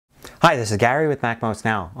Hi, this is Gary with MacMost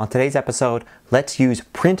Now. On today's episode, let's use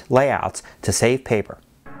print layouts to save paper.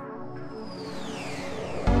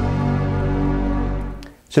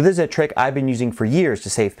 So this is a trick I've been using for years to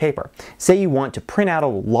save paper. Say you want to print out a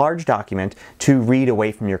large document to read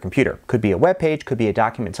away from your computer. Could be a web page, could be a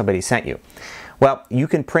document somebody sent you. Well, you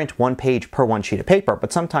can print one page per one sheet of paper,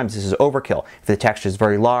 but sometimes this is overkill. If the text is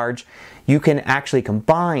very large, you can actually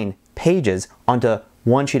combine pages onto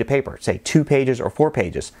one sheet of paper, say 2 pages or 4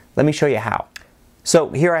 pages. Let me show you how. So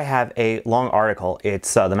here I have a long article.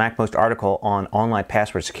 It's the MacMost article on online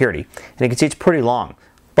password security. And you can see it's pretty long.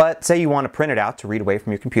 But say you want to print it out to read away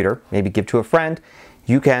from your computer, maybe give to a friend,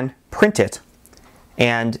 you can print it.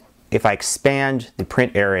 And if I expand the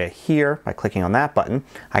print area here by clicking on that button,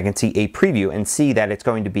 I can see a preview and see that it's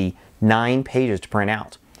going to be 9 pages to print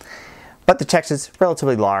out. But the text is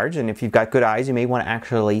relatively large, and if you've got good eyes, you may want to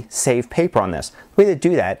actually save paper on this. The way to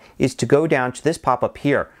do that is to go down to this pop-up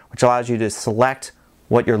here, which allows you to select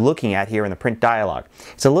what you're looking at here in the print dialog.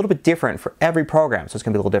 It's a little bit different for every program, so it's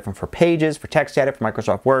going to be a little different for Pages, for TextEdit, for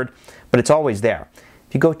Microsoft Word, but it's always there.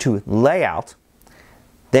 If you go to Layout,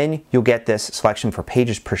 then you'll get this selection for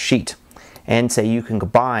pages per sheet. And say you can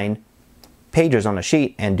combine pages on a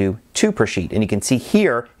sheet and do 2 per sheet. And you can see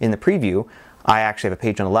here in the preview, I actually have a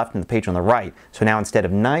page on the left and the page on the right. So now instead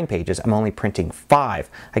of 9 pages, I'm only printing 5.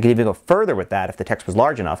 I could even go further with that if the text was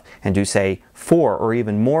large enough and do say 4 or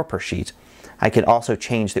even more per sheet. I could also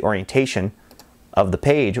change the orientation of the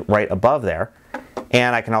page right above there.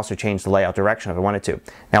 And I can also change the layout direction if I wanted to.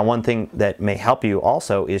 Now one thing that may help you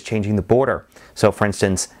also is changing the border. So for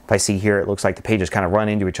instance, if I see here it looks like the pages kind of run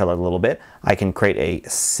into each other a little bit, I can create a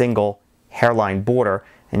single hairline border,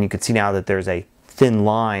 and you can see now that there's a thin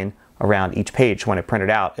line around each page. So when I print it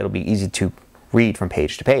out, it'll be easy to read from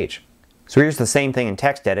page to page. So here's the same thing in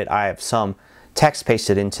TextEdit. I have some text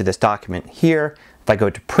pasted into this document here. If I go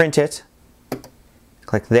to print it,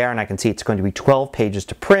 click there, and I can see it's going to be 12 pages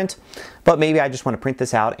to print, but maybe I just want to print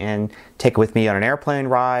this out and take it with me on an airplane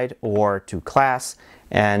ride or to class,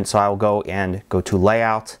 and so I will go to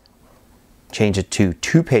Layout, change it to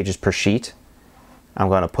 2 pages per sheet. I'm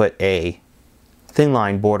going to put a thin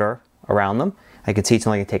line border around them. I can see it's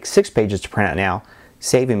only going to take 6 pages to print out now,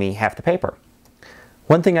 saving me half the paper.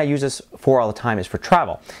 One thing I use this for all the time is for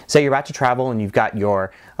travel. Say you're about to travel and you've got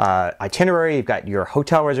your itinerary, you've got your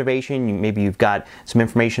hotel reservation, maybe you've got some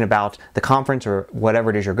information about the conference or whatever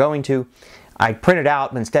it is you're going to. I print it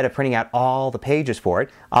out, but instead of printing out all the pages for it,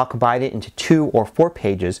 I'll combine it into 2 or 4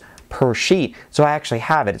 pages per sheet. So I actually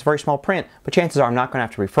have it. It's very small print, but chances are I'm not going to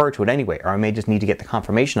have to refer to it anyway, or I may just need to get the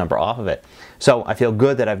confirmation number off of it. So I feel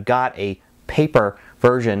good that I've got a paper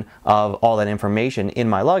version of all that information in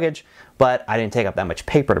my luggage, but I didn't take up that much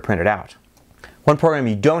paper to print it out. One program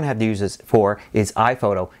you don't have to use this for is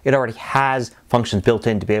iPhoto. It already has functions built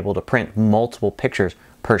in to be able to print multiple pictures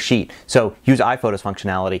per sheet. So use iPhoto's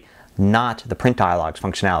functionality, not the print dialog's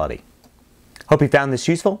functionality. Hope you found this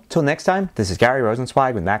useful. Till next time, this is Gary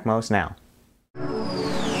Rosenzweig with MacMost Now.